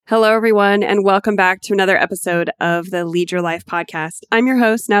Hello, everyone, and welcome back to another episode of the Lead Your Life podcast. I'm your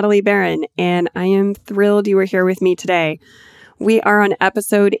host, Natalie Barron, and I am thrilled you are here with me today. We are on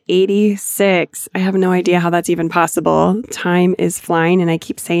episode 86. I have no idea how that's even possible. Time is flying, and I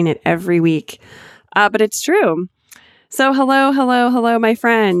keep saying it every week, but it's true. So hello, my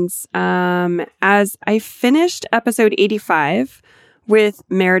friends. As I finished episode 85 with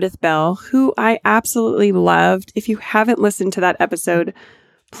Meredith Bell, who I absolutely loved. If you haven't listened to that episode,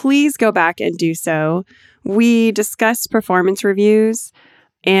 please go back and do so. We discussed performance reviews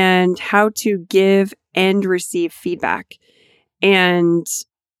and how to give and receive feedback. And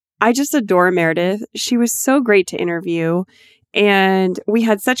I just adore Meredith. She was so great to interview, and we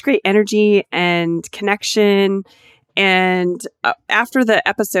had such great energy and connection. And after the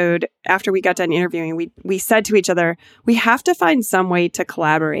episode, after we got done interviewing, we said to each other, we have to find some way to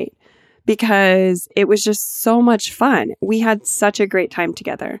collaborate, because it was just so much fun. We had such a great time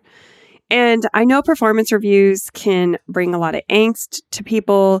together. And I know performance reviews can bring a lot of angst to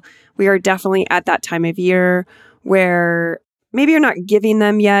people. We are definitely at that time of year where maybe you're not giving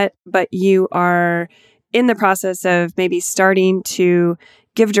them yet, but you are in the process of maybe starting to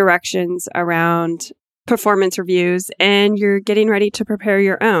give directions around performance reviews, and you're getting ready to prepare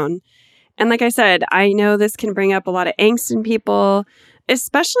your own. And like I said, I know this can bring up a lot of angst in people,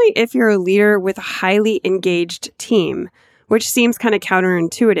 especially if you're a leader with a highly engaged team, which seems kind of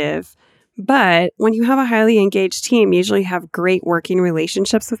counterintuitive. But when you have a highly engaged team, you usually have great working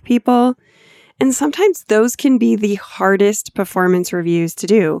relationships with people. And sometimes those can be the hardest performance reviews to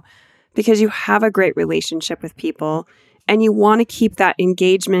do, because you have a great relationship with people and you want to keep that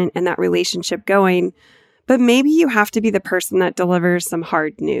engagement and that relationship going. But maybe you have to be the person that delivers some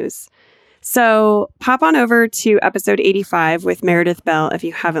hard news. So pop on over to episode 85 with Meredith Bell if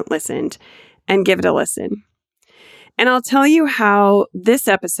you haven't listened, and give it a listen. And I'll tell you how this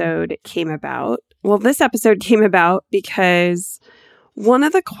episode came about. Well, this episode came about because one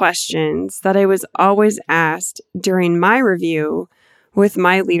of the questions that I was always asked during my review with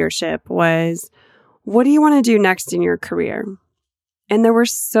my leadership was, what do you want to do next in your career? And there were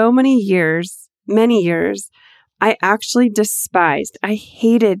so many years, I actually despised, I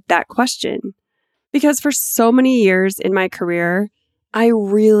hated that question, because for so many years in my career, I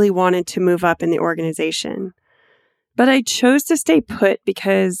really wanted to move up in the organization. But I chose to stay put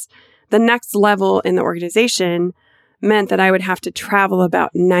because the next level in the organization meant that I would have to travel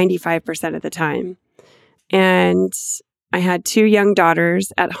about 95% of the time. And I had 2 young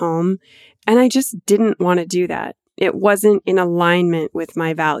daughters at home, and I just didn't want to do that. It wasn't in alignment with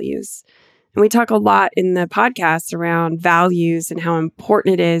my values. And we talk a lot in the podcast around values and how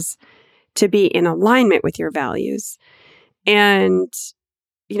important it is to be in alignment with your values. And,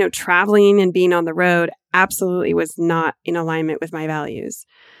 traveling and being on the road absolutely was not in alignment with my values.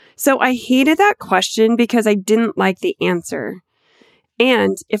 So I hated that question because I didn't like the answer.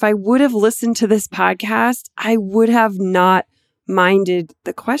 And if I would have listened to this podcast, I would have not minded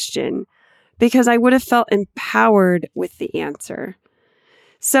the question, because I would have felt empowered with the answer.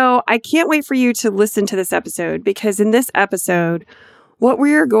 So I can't wait for you to listen to this episode, because in this episode, what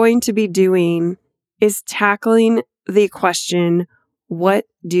we are going to be doing is tackling the question, what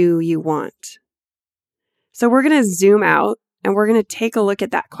do you want? So we're going to zoom out and we're going to take a look at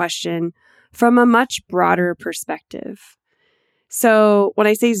that question from a much broader perspective. So when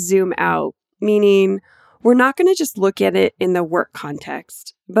I say zoom out, meaning we're not going to just look at it in the work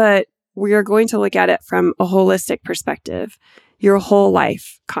context, but we are going to look at it from a holistic perspective, your whole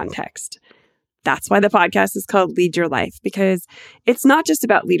life context. That's why the podcast is called Lead Your Life, because it's not just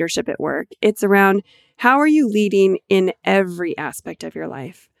about leadership at work. It's around how are you leading in every aspect of your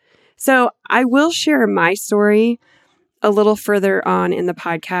life. So I will share my story a little further on in the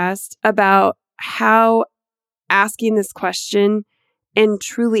podcast about how asking this question and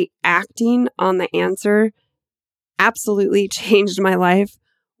truly acting on the answer absolutely changed my life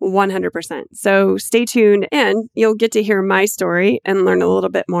 100%. So stay tuned and you'll get to hear my story and learn a little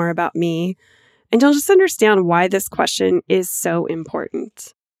bit more about me. And you'll just understand why this question is so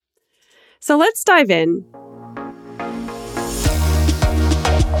important. So let's dive in.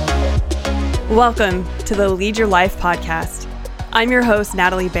 Welcome to the Lead Your Life podcast. I'm your host,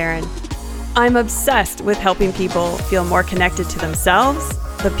 Natalie Barron. I'm obsessed with helping people feel more connected to themselves,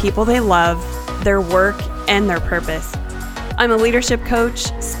 the people they love, their work, and their purpose. I'm a leadership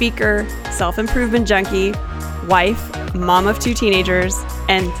coach, speaker, self-improvement junkie, wife, mom of 2 teenagers,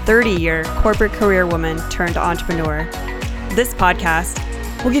 and 30-year corporate career woman turned entrepreneur. This podcast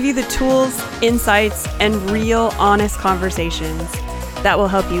will give you the tools, insights, and real honest conversations that will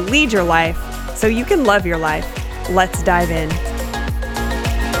help you lead your life so you can love your life. Let's dive in.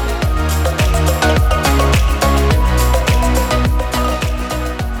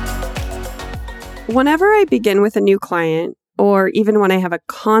 Whenever I begin with a new client, or even when I have a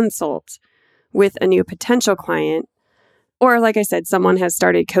consult with a new potential client, or like I said, someone has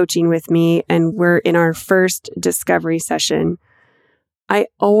started coaching with me and we're in our first discovery session, I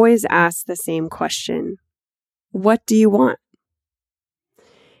always ask the same question: what do you want?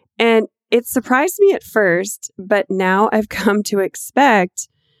 And it surprised me at first, but now I've come to expect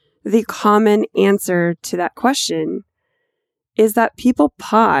the common answer to that question is that people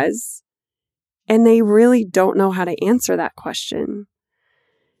pause and they really don't know how to answer that question.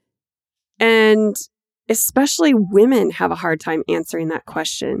 And especially women have a hard time answering that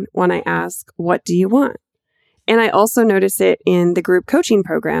question when I ask, what do you want? And I also notice it in the group coaching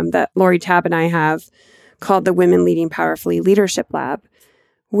program that Lori Tabb and I have called the Women Leading Powerfully Leadership Lab.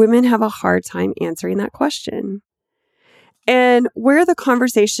 Women have a hard time answering that question. And where the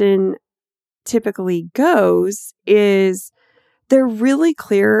conversation typically goes is they're really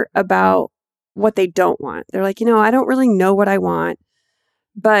clear about what they don't want. They're like, I don't really know what I want,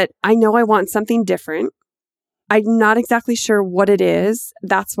 but I know I want something different. I'm not exactly sure what it is.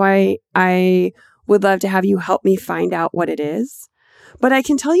 That's why I would love to have you help me find out what it is. But I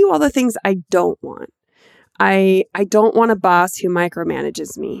can tell you all the things I don't want. I don't want a boss who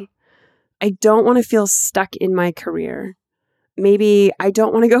micromanages me. I don't want to feel stuck in my career. Maybe I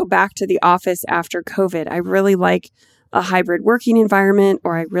don't want to go back to the office after COVID. I really like a hybrid working environment,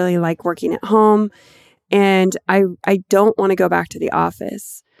 or I really like working at home. And I don't want to go back to the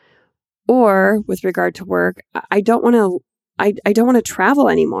office. Or with regard to work, I don't want to travel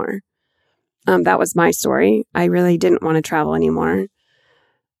anymore. That was my story. I really didn't want to travel anymore.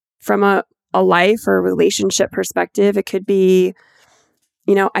 From a life or relationship perspective, it could be,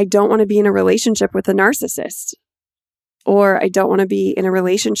 I don't want to be in a relationship with a narcissist, or I don't want to be in a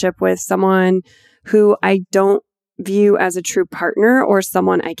relationship with someone who I don't view as a true partner or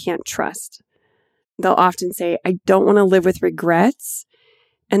someone I can't trust. They'll often say, I don't want to live with regrets.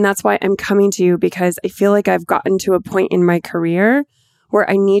 And that's why I'm coming to you, because I feel like I've gotten to a point in my career where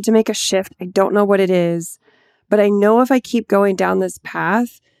I need to make a shift. I don't know what it is, but I know if I keep going down this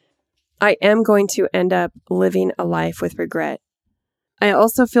path, I am going to end up living a life with regret. I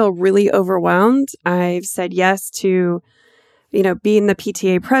also feel really overwhelmed. I've said yes to, being the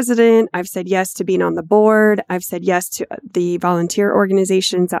PTA president. I've said yes to being on the board. I've said yes to the volunteer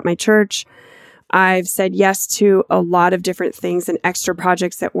organizations at my church. I've said yes to a lot of different things and extra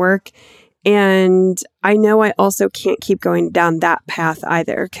projects at work. And I know I also can't keep going down that path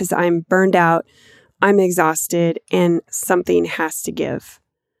either, because I'm burned out, I'm exhausted, and something has to give.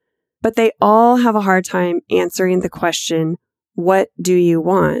 But they all have a hard time answering the question, what do you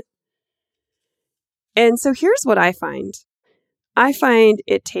want? And so here's what I find. I find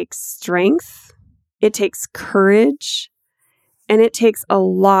it takes strength, it takes courage, and it takes a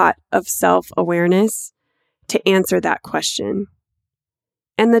lot of self-awareness to answer that question.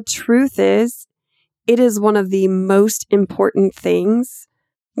 And the truth is, it is one of the most important things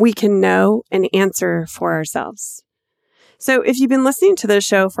we can know and answer for ourselves. So if you've been listening to the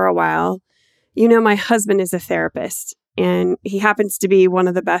show for a while, my husband is a therapist, and he happens to be one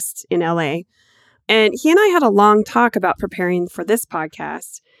of the best in LA. And he and I had a long talk about preparing for this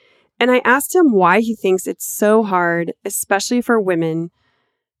podcast. And I asked him why he thinks it's so hard, especially for women,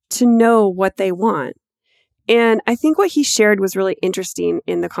 to know what they want. And I think what he shared was really interesting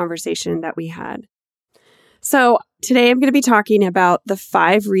in the conversation that we had. So today I'm going to be talking about the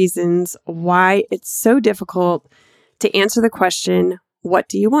 5 reasons why it's so difficult to answer the question, what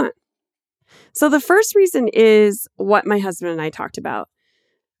do you want? So the first reason is what my husband and I talked about,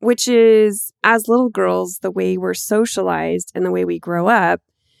 which is, as little girls, the way we're socialized and the way we grow up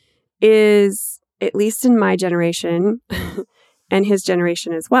is, at least in my generation and his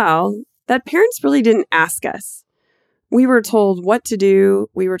generation as well, that parents really didn't ask us. We were told what to do,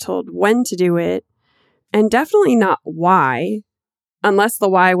 we were told when to do it, and definitely not why, unless the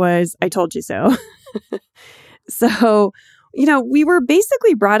why was, I told you so. So, we were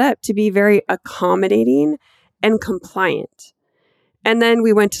basically brought up to be very accommodating and compliant. And then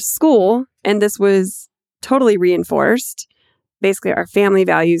we went to school, and this was totally reinforced. Basically, our family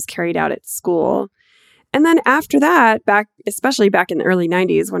values carried out at school. And then after that, especially back in the early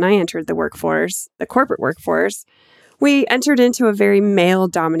 90s, when I entered the workforce, the corporate workforce, we entered into a very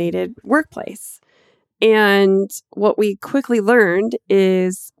male-dominated workplace. And what we quickly learned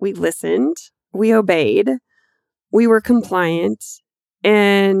is we listened, we obeyed, we were compliant,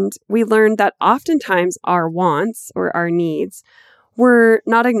 and we learned that oftentimes our wants or our needs were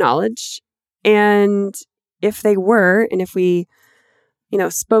not acknowledged. And if they were, and if we,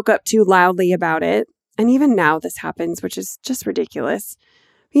 spoke up too loudly about it, and even now this happens, which is just ridiculous.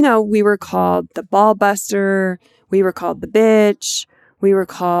 we were called the ball buster. We were called the bitch. We were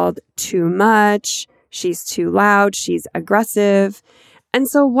called too much. She's too loud. She's aggressive. And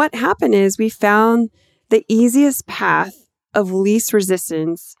so what happened is we found the easiest path of least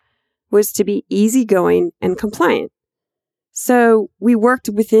resistance was to be easygoing and compliant. So we worked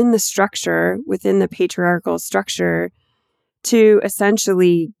within the structure, within the patriarchal structure, to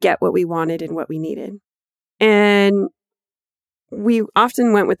essentially get what we wanted and what we needed. And we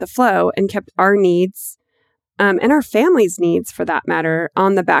often went with the flow and kept our needs and our family's needs, for that matter,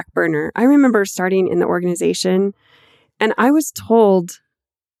 on the back burner. I remember starting in the organization, and I was told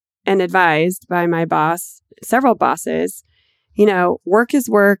and advised by my boss, several bosses, work is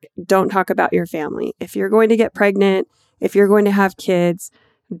work. Don't talk about your family. If you're going to get pregnant, if you're going to have kids,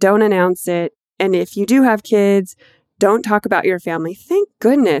 don't announce it. And if you do have kids, don't talk about your family. Thank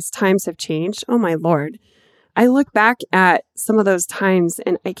goodness times have changed. Oh my Lord. I look back at some of those times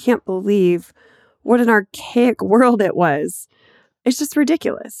and I can't believe what an archaic world it was. It's just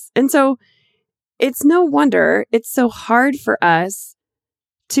ridiculous. And so it's no wonder it's so hard for us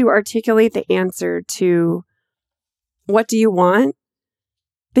to articulate the answer to what do you want?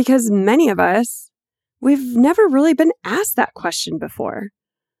 Because many of us, we've never really been asked that question before,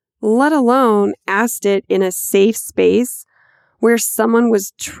 let alone asked it in a safe space where someone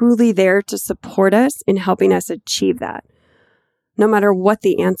was truly there to support us in helping us achieve that, no matter what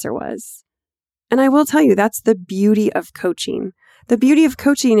the answer was. And I will tell you, that's the beauty of coaching. The beauty of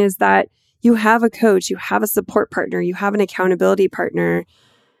coaching is that you have a coach, you have a support partner, you have an accountability partner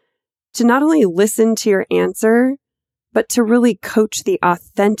to not only listen to your answer, but to really coach the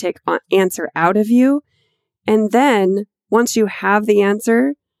authentic answer out of you. And then once you have the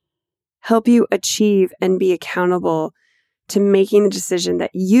answer, help you achieve and be accountable to making the decision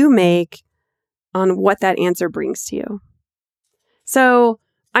that you make on what that answer brings to you. So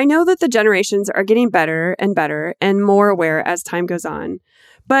I know that the generations are getting better and more aware as time goes on,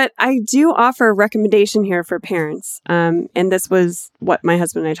 but I do offer a recommendation here for parents. And this was what my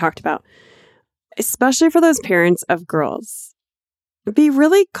husband and I talked about, especially for those parents of girls. Be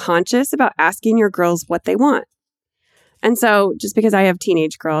really conscious about asking your girls what they want. And so just because I have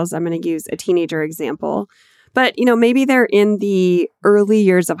teenage girls, I'm going to use a teenager example. But, maybe they're in the early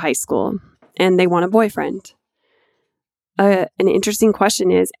years of high school and they want a boyfriend. An interesting question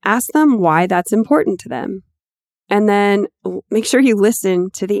is ask them why that's important to them. And then make sure you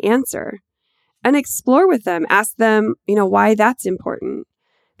listen to the answer and explore with them. Ask them, why that's important.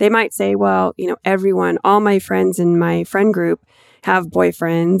 They might say, well, everyone, all my friends in my friend group have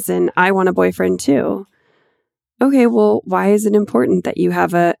boyfriends and I want a boyfriend too. Okay, well, why is it important that you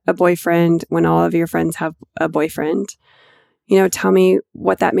have a boyfriend when all of your friends have a boyfriend? Tell me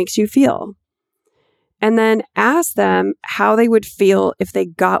what that makes you feel. And then ask them how they would feel if they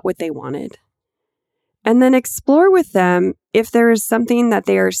got what they wanted. And then explore with them if there is something that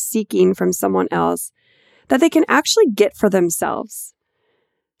they are seeking from someone else that they can actually get for themselves.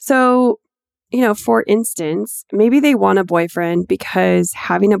 So, for instance, maybe they want a boyfriend because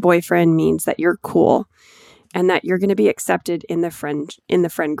having a boyfriend means that you're cool and that you're going to be accepted in the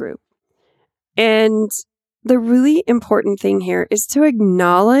friend group. And the really important thing here is to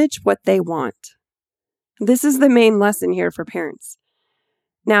acknowledge what they want. This is the main lesson here for parents.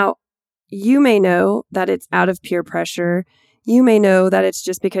 Now, you may know that it's out of peer pressure. You may know that it's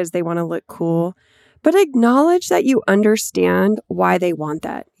just because they want to look cool, but acknowledge that you understand why they want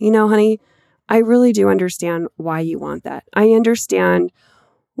that. Honey, I really do understand why you want that. I understand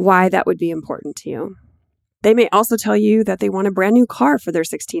why that would be important to you. They may also tell you that they want a brand new car for their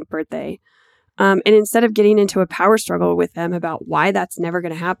 16th birthday. And instead of getting into a power struggle with them about why that's never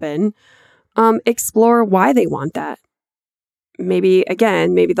going to happen, explore why they want that. Maybe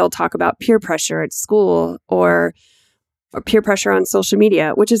they'll talk about peer pressure at school or peer pressure on social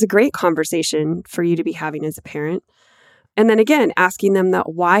media, which is a great conversation for you to be having as a parent. And then again, asking them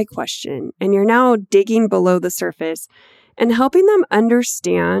that why question. And you're now digging below the surface and helping them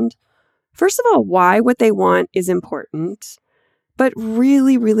understand, first of all, why what they want is important, but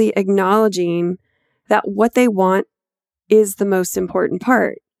really, really acknowledging that what they want is the most important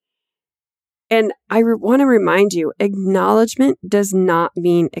part. And I want to remind you, acknowledgement does not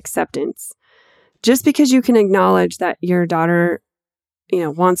mean acceptance. Just because you can acknowledge that your daughter,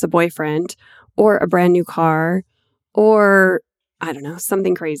 wants a boyfriend or a brand new car or,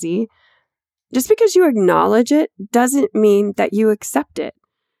 something crazy, just because you acknowledge it doesn't mean that you accept it.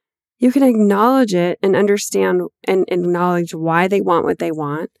 You can acknowledge it and understand and acknowledge why they want what they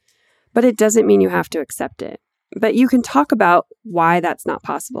want, but it doesn't mean you have to accept it. But you can talk about why that's not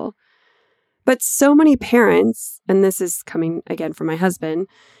possible. But so many parents, and this is coming again from my husband,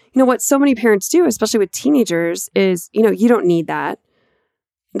 what so many parents do, especially with teenagers, is, you don't need that.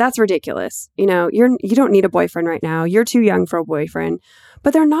 That's ridiculous. You don't need a boyfriend right now. You're too young for a boyfriend.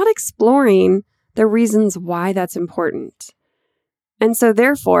 But they're not exploring the reasons why that's important. And so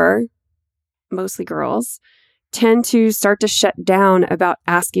therefore, mostly girls tend to start to shut down about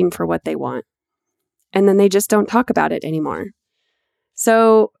asking for what they want. And then they just don't talk about it anymore.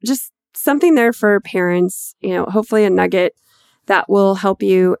 So just something there for parents, hopefully a nugget that will help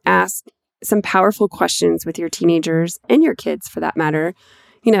you ask some powerful questions with your teenagers and your kids for that matter.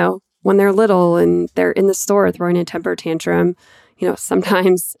 When they're little and they're in the store throwing a temper tantrum,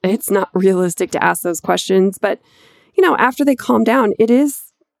 sometimes it's not realistic to ask those questions. But, after they calm down, it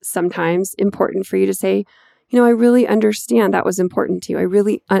is sometimes important for you to say, I really understand that was important to you.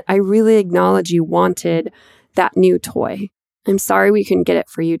 I really acknowledge you wanted that new toy. I'm sorry we couldn't get it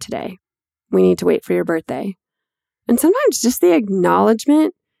for you today. We need to wait for your birthday. And sometimes just the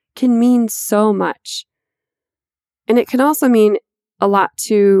acknowledgement can mean so much. And it can also mean a lot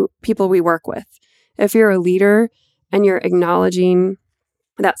to people we work with. If you're a leader and you're acknowledging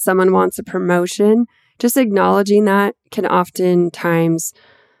that someone wants a promotion, just acknowledging that can oftentimes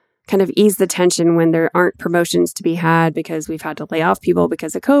kind of ease the tension when there aren't promotions to be had because we've had to lay off people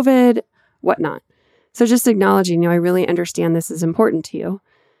because of COVID, whatnot. So just acknowledging, I really understand this is important to you.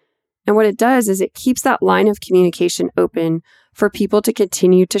 And what it does is it keeps that line of communication open for people to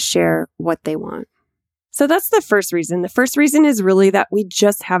continue to share what they want. So that's the first reason. The first reason is really that we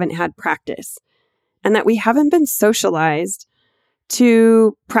just haven't had practice and that we haven't been socialized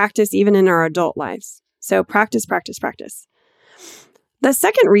to practice even in our adult lives. So practice, practice, practice. The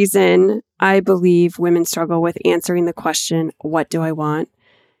second reason I believe women struggle with answering the question, what do I want,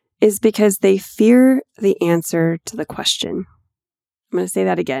 is because they fear the answer to the question. I'm going to say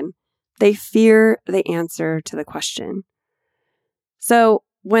that again. They fear the answer to the question. So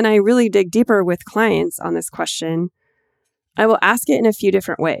when I really dig deeper with clients on this question, I will ask it in a few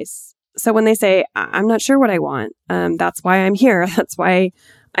different ways. So when they say, I'm not sure what I want, that's why I'm here. That's why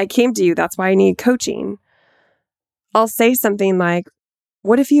I came to you. That's why I need coaching. I'll say something like,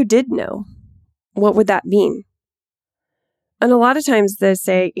 what if you did know? What would that mean? And a lot of times they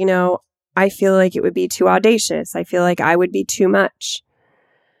say, I feel like it would be too audacious. I feel like I would be too much.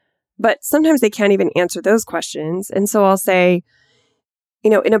 But sometimes they can't even answer those questions. And so I'll say,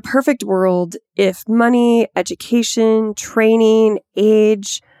 in a perfect world, if money, education, training,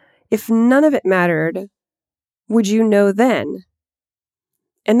 age, if none of it mattered, would you know then?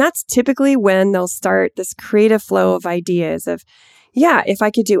 And that's typically when they'll start this creative flow of ideas of, if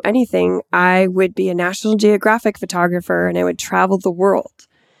I could do anything, I would be a National Geographic photographer and I would travel the world.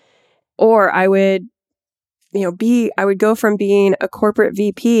 Or I would, I would go from being a corporate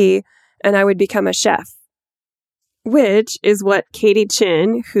VP and I would become a chef, which is what Katie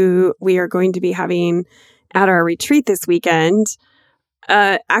Chin, who we are going to be having at our retreat this weekend,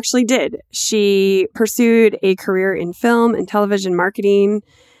 actually did. She pursued a career in film and television marketing,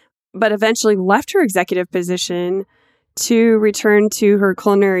 but eventually left her executive position to return to her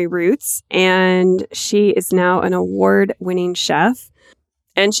culinary roots. And she is now an award-winning chef.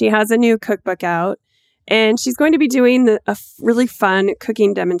 And she has a new cookbook out. And she's going to be doing a really fun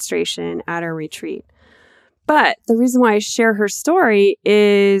cooking demonstration at our retreat. But the reason why I share her story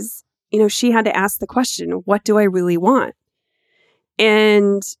is, she had to ask the question, what do I really want?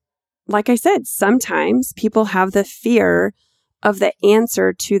 And like I said, sometimes people have the fear of the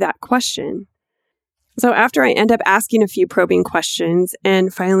answer to that question. So after I end up asking a few probing questions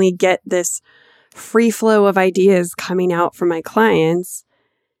and finally get this free flow of ideas coming out from my clients,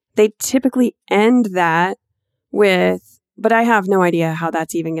 they typically end that with, but I have no idea how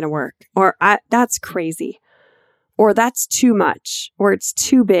that's even going to work. Or that's crazy. Or that's too much. Or it's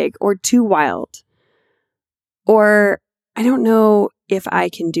too big or too wild. Or I don't know if I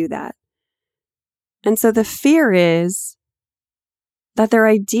can do that. And so the fear is that their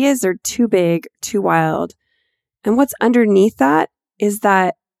ideas are too big, too wild. And what's underneath that is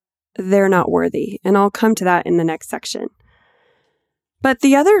that they're not worthy. And I'll come to that in the next section. But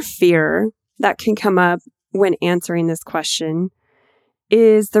the other fear that can come up when answering this question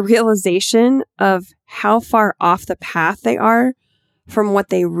is the realization of how far off the path they are from what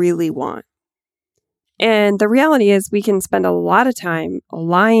they really want. And the reality is we can spend a lot of time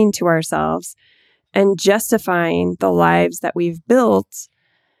lying to ourselves and justifying the lives that we've built.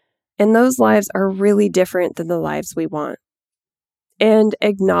 And those lives are really different than the lives we want. And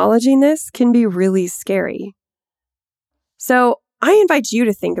acknowledging this can be really scary. So I invite you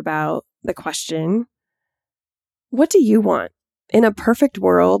to think about the question, what do you want? in a perfect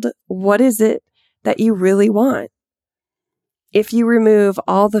world, what is it that you really want? If you remove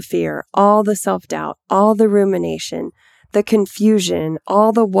all the fear, all the self-doubt, all the rumination, the confusion,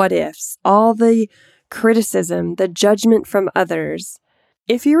 all the what ifs, all the criticism, the judgment from others,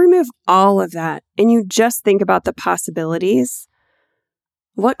 if you remove all of that and you just think about the possibilities,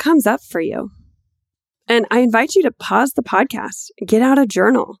 what comes up for you? And I invite you to pause the podcast, get out a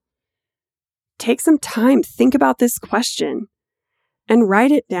journal, take some time, think about this question and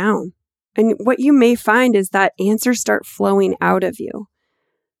write it down. And what you may find is that answers start flowing out of you.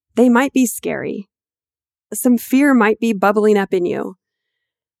 They might be scary. Some fear might be bubbling up in you.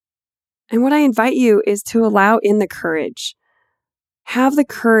 And what I invite you is to allow in the courage. Have the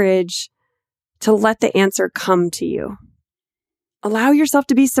courage to let the answer come to you. Allow yourself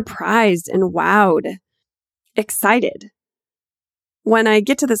to be surprised and wowed, excited. When I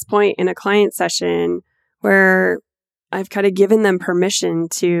get to this point in a client session where I've kind of given them permission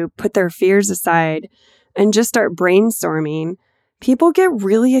to put their fears aside and just start brainstorming, people get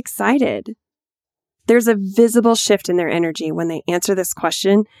really excited. There's a visible shift in their energy when they answer this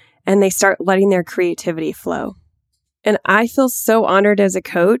question and they start letting their creativity flow. And I feel so honored as a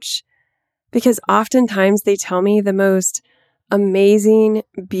coach because oftentimes they tell me the most amazing,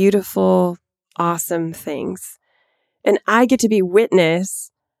 beautiful, awesome things. And I get to be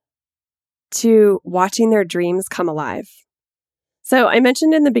witness to watching their dreams come alive. So I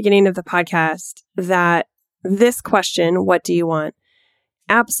mentioned in the beginning of the podcast that this question, what do you want?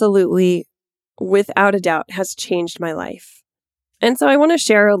 Absolutely, without a doubt, has changed my life. And so I want to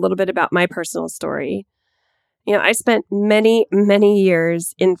share a little bit about my personal story. You know, I spent many, many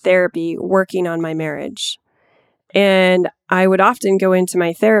years in therapy working on my marriage. And I would often go into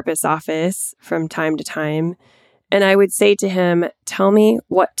my therapist's office from time to time, and I would say to him, tell me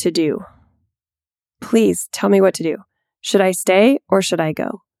what to do. Please tell me what to do. Should I stay or should I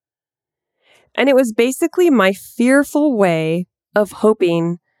go? And it was basically my fearful way of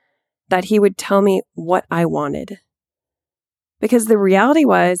hoping that he would tell me what I wanted. Because the reality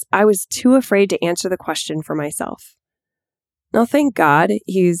was I was too afraid to answer the question for myself. Now, thank God,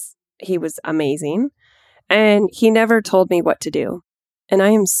 he was amazing and he never told me what to do. And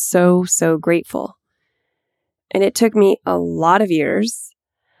I am so, so grateful. And it took me a lot of years,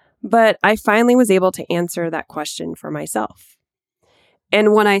 but I finally was able to answer that question for myself.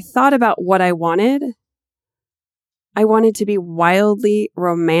 And when I thought about what I wanted to be wildly,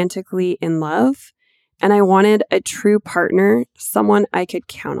 romantically in love, and I wanted a true partner, someone I could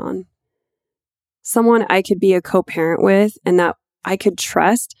count on, someone I could be a co-parent with, and that I could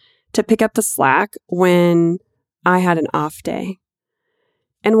trust to pick up the slack when I had an off day.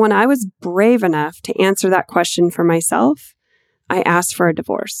 And when I was brave enough to answer that question for myself, I asked for a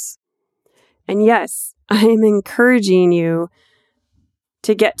divorce. And yes, I am encouraging you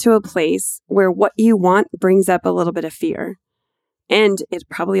to get to a place where what you want brings up a little bit of fear. And it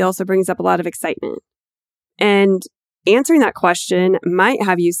probably also brings up a lot of excitement. And answering that question might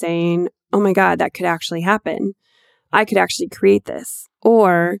have you saying, oh my God, that could actually happen. I could actually create this.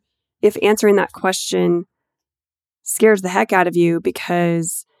 Or if answering that question scares the heck out of you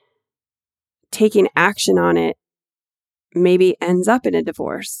because taking action on it maybe ends up in a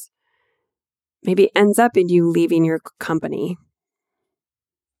divorce. Maybe ends up in you leaving your company.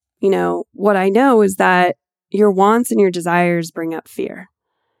 You know, what I know is that your wants and your desires bring up fear.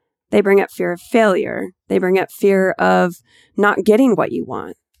 They bring up fear of failure. They bring up fear of not getting what you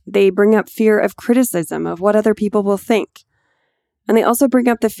want. They bring up fear of criticism, of what other people will think. And they also bring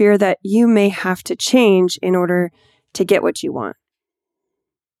up the fear that you may have to change in order to get what you want.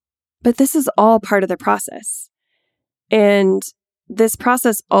 But this is all part of the process. And this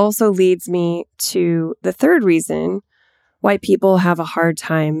process also leads me to the third reason why people have a hard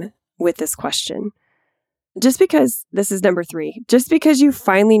time with this question. Just because, this is number 3, just because you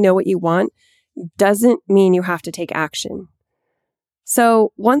finally know what you want doesn't mean you have to take action.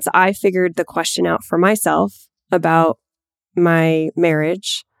 So once I figured the question out for myself about my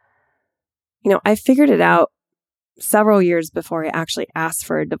marriage, I figured it out several years before I actually asked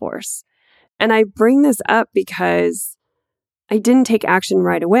for a divorce. And I bring this up because I didn't take action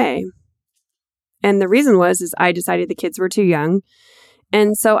right away. And the reason is I decided the kids were too young.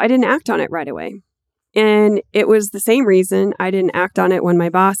 And so I didn't act on it right away. And it was the same reason I didn't act on it when my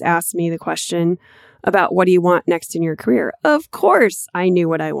boss asked me the question about what do you want next in your career? Of course, I knew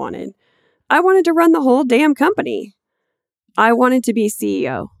what I wanted. I wanted to run the whole damn company. I wanted to be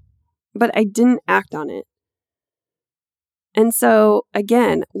CEO, but I didn't act on it. And so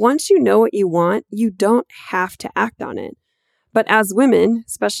again, once you know what you want, you don't have to act on it. But as women,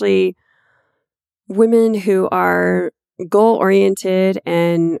 especially women who are goal-oriented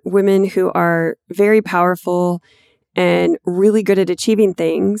and women who are very powerful and really good at achieving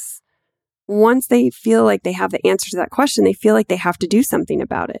things, once they feel like they have the answer to that question, they feel like they have to do something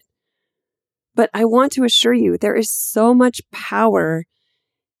about it. But I want to assure you, there is so much power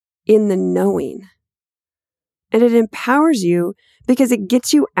in the knowing. And it empowers you because it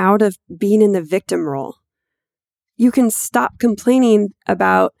gets you out of being in the victim role. You can stop complaining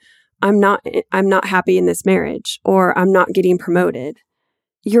about, I'm not happy in this marriage, or I'm not getting promoted.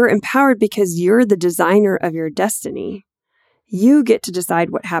 You're empowered because you're the designer of your destiny. You get to decide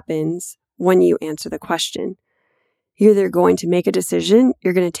what happens when you answer the question. You're either going to make a decision,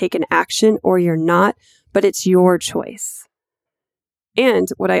 you're going to take an action, or you're not, but it's your choice. And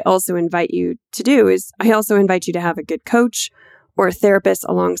what I also invite you to do is I also invite you to have a good coach or a therapist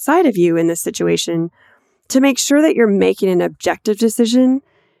alongside of you in this situation to make sure that you're making an objective decision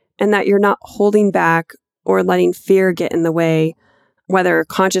and that you're not holding back or letting fear get in the way, whether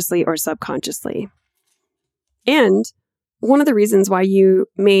consciously or subconsciously. And one of the reasons why you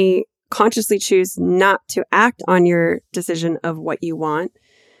may consciously choose not to act on your decision of what you want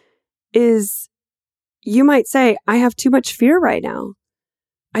is you might say, I have too much fear right now.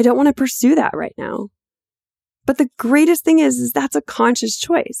 I don't want to pursue that right now. But the greatest thing is that's a conscious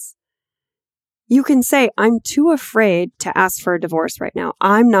choice. You can say, I'm too afraid to ask for a divorce right now.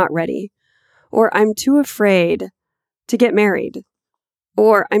 I'm not ready. Or I'm too afraid to get married.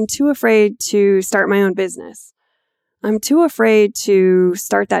 Or I'm too afraid to start my own business. I'm too afraid to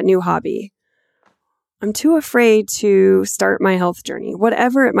start that new hobby. I'm too afraid to start my health journey,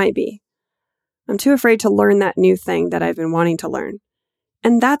 whatever it might be. I'm too afraid to learn that new thing that I've been wanting to learn.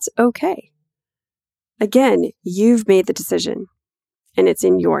 And that's okay. Again, you've made the decision and it's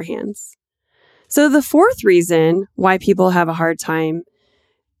in your hands. So the fourth reason why people have a hard time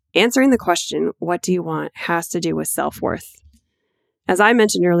answering the question, what do you want, has to do with self-worth. As I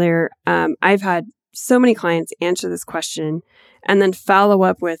mentioned earlier, I've had so many clients answer this question and then follow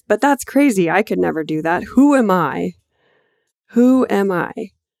up with, but that's crazy. I could never do that. Who am I? Who am I?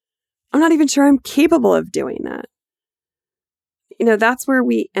 I'm not even sure I'm capable of doing that. That's where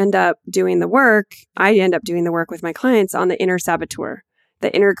we end up doing the work. I end up doing the work with my clients on the inner saboteur,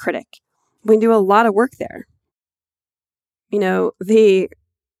 the inner critic. We do a lot of work there. The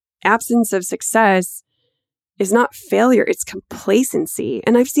absence of success is not failure, it's complacency.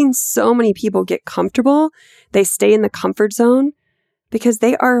 And I've seen so many people get comfortable. They stay in the comfort zone because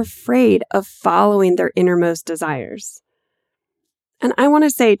they are afraid of following their innermost desires. And I want to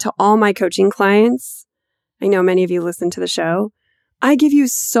say to all my coaching clients, I know many of you listen to the show, I give you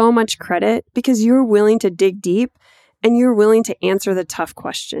so much credit because you're willing to dig deep and you're willing to answer the tough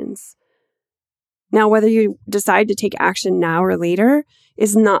questions. Now, whether you decide to take action now or later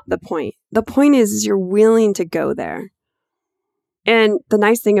is not the point. The point is you're willing to go there. And the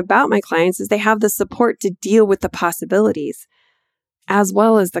nice thing about my clients is they have the support to deal with the possibilities as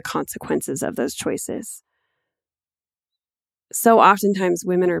well as the consequences of those choices. So oftentimes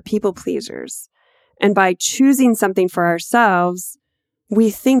women are people pleasers. And by choosing something for ourselves, we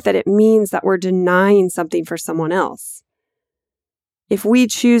think that it means that we're denying something for someone else. If we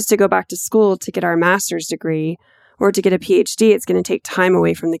choose to go back to school to get our master's degree or to get a PhD, it's going to take time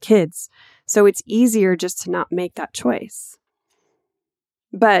away from the kids. So it's easier just to not make that choice.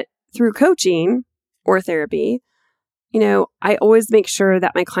 But through coaching or therapy, I always make sure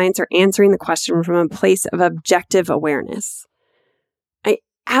that my clients are answering the question from a place of objective awareness. I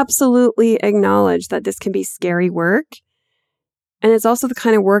absolutely acknowledge that this can be scary work. And it's also the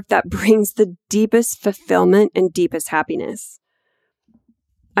kind of work that brings the deepest fulfillment and deepest happiness.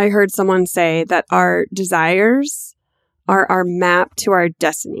 I heard someone say that our desires are our map to our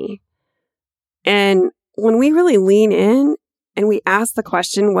destiny. And when we really lean in and we ask the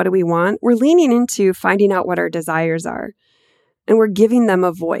question, what do we want? We're leaning into finding out what our desires are. And we're giving them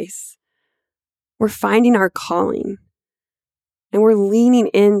a voice. We're finding our calling. And we're leaning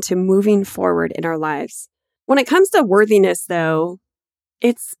into moving forward in our lives. When it comes to worthiness, though,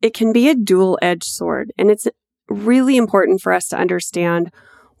 it can be a dual-edged sword. And it's really important for us to understand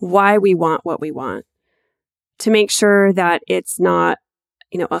why we want what we want. To make sure that it's not,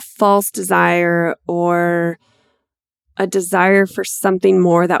 a false desire or a desire for something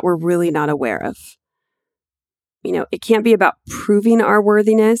more that we're really not aware of. It can't be about proving our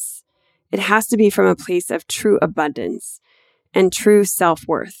worthiness. It has to be from a place of true abundance and true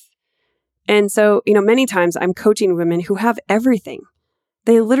self-worth. And so, many times I'm coaching women who have everything.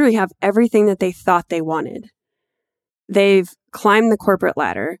 They literally have everything that they thought they wanted. They've climbed the corporate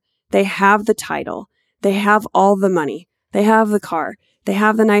ladder. They have the title. They have all the money. They have the car. They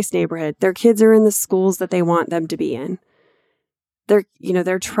have the nice neighborhood. Their kids are in the schools that they want them to be in.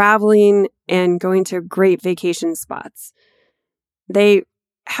 They're traveling and going to great vacation spots. They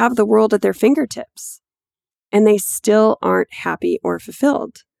have the world at their fingertips, and they still aren't happy or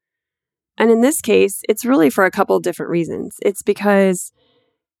fulfilled. And in this case, it's really for a couple of different reasons. It's because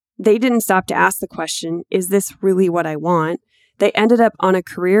they didn't stop to ask the question, is this really what I want? They ended up on a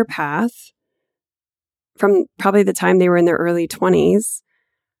career path from probably the time they were in their early 20s.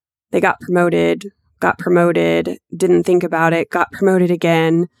 They got promoted, didn't think about it, got promoted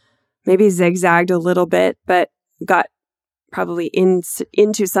again, maybe zigzagged a little bit, but got probably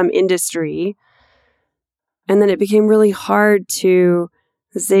into some industry. And then it became really hard to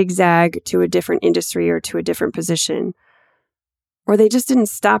zigzag to a different industry or to a different position. Or they just didn't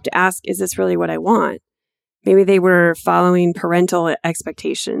stop to ask, is this really what I want? Maybe they were following parental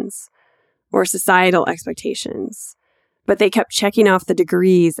expectations or societal expectations, but they kept checking off the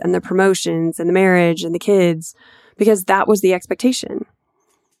degrees and the promotions and the marriage and the kids because that was the expectation.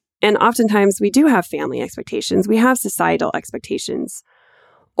 And oftentimes we do have family expectations. We have societal expectations.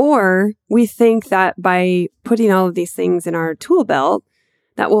 Or we think that by putting all of these things in our tool belt,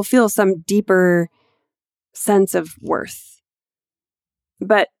 that we'll feel some deeper sense of worth.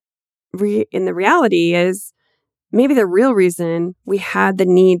 But in the reality is maybe the real reason we had the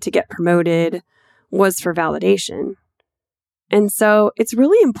need to get promoted was for validation. And so it's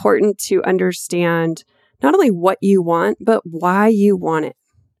really important to understand not only what you want, but why you want it.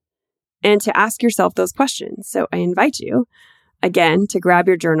 And to ask yourself those questions. So I invite you, again, to grab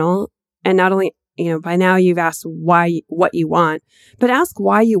your journal and not only, by now you've asked what you want, but ask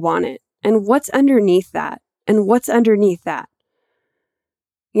why you want it and what's underneath that and what's underneath that.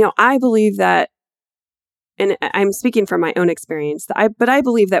 I believe that, and I'm speaking from my own experience, but I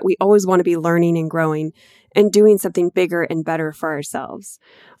believe that we always want to be learning and growing and doing something bigger and better for ourselves.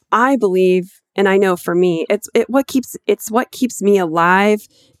 I believe, and I know for me, it's what keeps me alive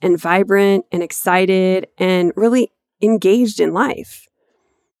and vibrant and excited and really engaged in life.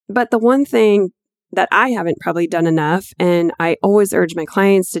 But the one thing that I haven't probably done enough, and I always urge my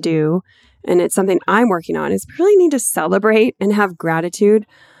clients to do, and it's something I'm working on, is we really need to celebrate and have gratitude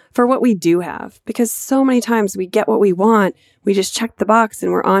for what we do have. Because so many times we get what we want, we just check the box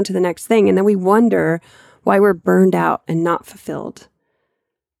and we're on to the next thing. And then we wonder why we're burned out and not fulfilled.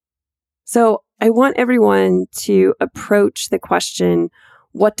 So I want everyone to approach the question,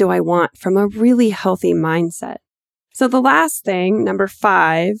 what do I want, from a really healthy mindset. So the last thing, number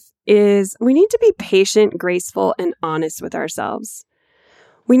 5, is we need to be patient, graceful, and honest with ourselves.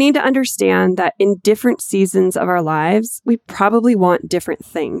 We need to understand that in different seasons of our lives, we probably want different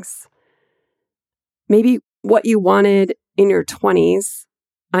things. Maybe what you wanted in your 20s,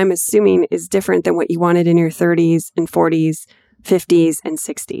 I'm assuming, is different than what you wanted in your 30s and 40s, 50s, and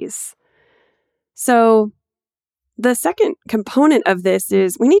 60s. So the second component of this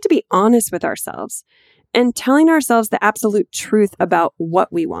is we need to be honest with ourselves and telling ourselves the absolute truth about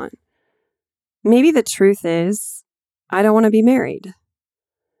what we want. Maybe the truth is, I don't want to be married.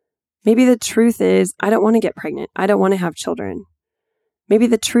 Maybe the truth is, I don't want to get pregnant. I don't want to have children. Maybe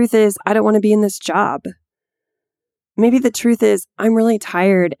the truth is, I don't want to be in this job. Maybe the truth is, I'm really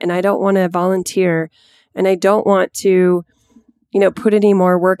tired and I don't want to volunteer and I don't want to, put any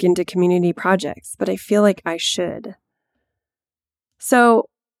more work into community projects, but I feel like I should. So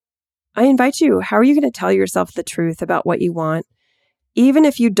I invite you, how are you going to tell yourself the truth about what you want, even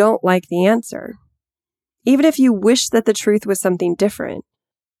if you don't like the answer? Even if you wish that the truth was something different?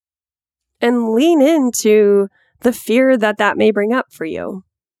 And lean into the fear that may bring up for you.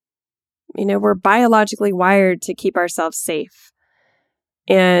 We're biologically wired to keep ourselves safe.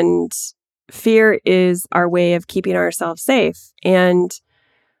 And fear is our way of keeping ourselves safe. And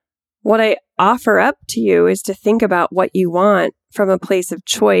what I offer up to you is to think about what you want from a place of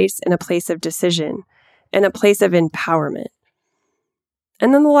choice and a place of decision and a place of empowerment.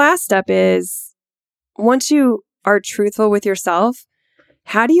 And then the last step is, once you are truthful with yourself,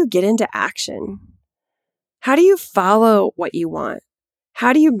 how do you get into action? How do you follow what you want?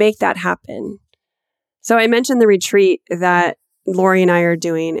 How do you make that happen? So I mentioned the retreat that Lori and I are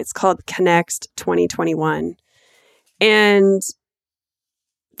doing. It's called Connect 2021. And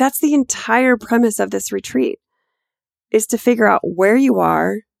that's the entire premise of this retreat, is to figure out where you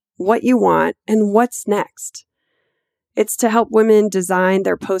are, what you want, and what's next. It's to help women design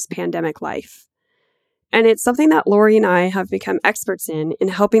their post-pandemic life. And it's something that Lori and I have become experts in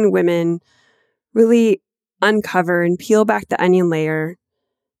helping women really uncover and peel back the onion layer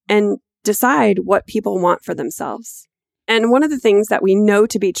and decide what people want for themselves. And one of the things that we know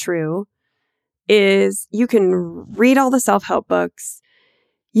to be true is you can read all the self-help books,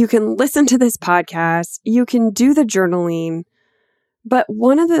 you can listen to this podcast, you can do the journaling, But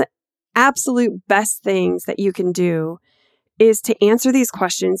one of the absolute best things that you can do is to answer these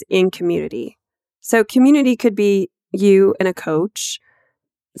questions in community. So community could be you and a coach,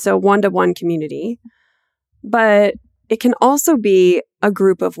 so one-to-one community, but it can also be a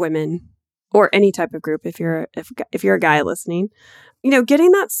group of women or any type of group if you're a guy listening.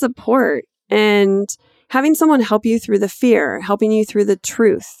 Getting that support and having someone help you through the fear, helping you through the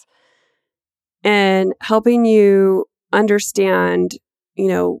truth, and helping you understand,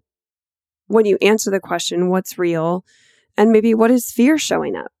 when you answer the question, what's real, and maybe what is fear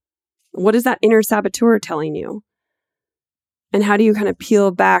showing up? What is that inner saboteur telling you? And how do you kind of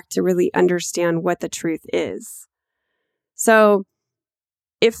peel back to really understand what the truth is? So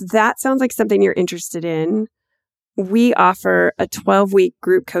if that sounds like something you're interested in, we offer a 12-week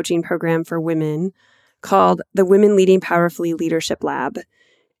group coaching program for women called the Women Leading Powerfully Leadership Lab.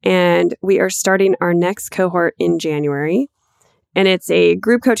 And we are starting our next cohort in January. And it's a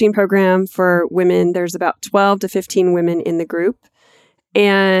group coaching program for women. There's about 12 to 15 women in the group.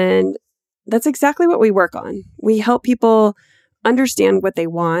 And that's exactly what we work on. We help people understand what they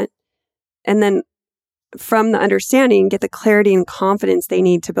want, and then from the understanding, get the clarity and confidence they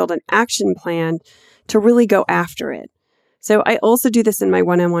need to build an action plan to really go after it. So I also do this in my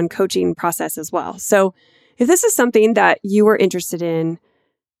one-on-one coaching process as well. So if this is something that you are interested in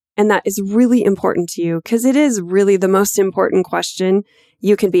and that is really important to you, because it is really the most important question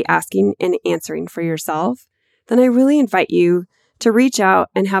you can be asking and answering for yourself, then I really invite you to reach out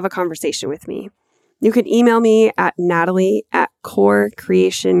and have a conversation with me. You can email me at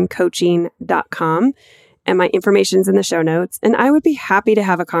natalie@corecreationcoaching.com, and my information's in the show notes. And I would be happy to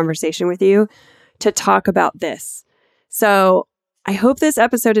have a conversation with you to talk about this. So I hope this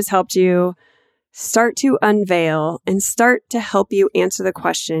episode has helped you start to unveil and start to help you answer the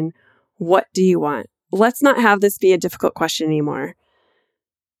question, what do you want? Let's not have this be a difficult question anymore.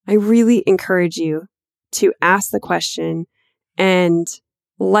 I really encourage you to ask the question and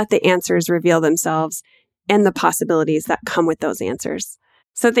let the answers reveal themselves and the possibilities that come with those answers.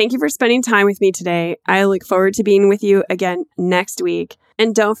 So thank you for spending time with me today. I look forward to being with you again next week.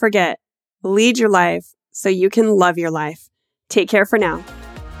 And don't forget, lead your life so you can love your life. Take care for now.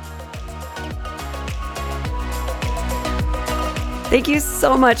 Thank you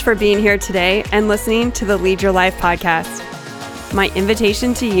so much for being here today and listening to the Lead Your Life podcast. My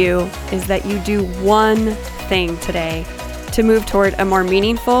invitation to you is that you do one thing today to move toward a more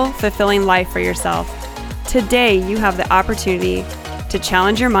meaningful, fulfilling life for yourself. Today, you have the opportunity to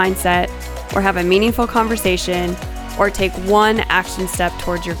challenge your mindset or have a meaningful conversation or take one action step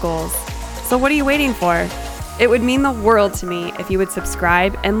towards your goals. So what are you waiting for? It would mean the world to me if you would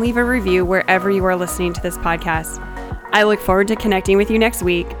subscribe and leave a review wherever you are listening to this podcast. I look forward to connecting with you next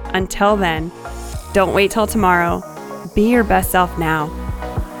week. Until then, don't wait till tomorrow. Be your best self now.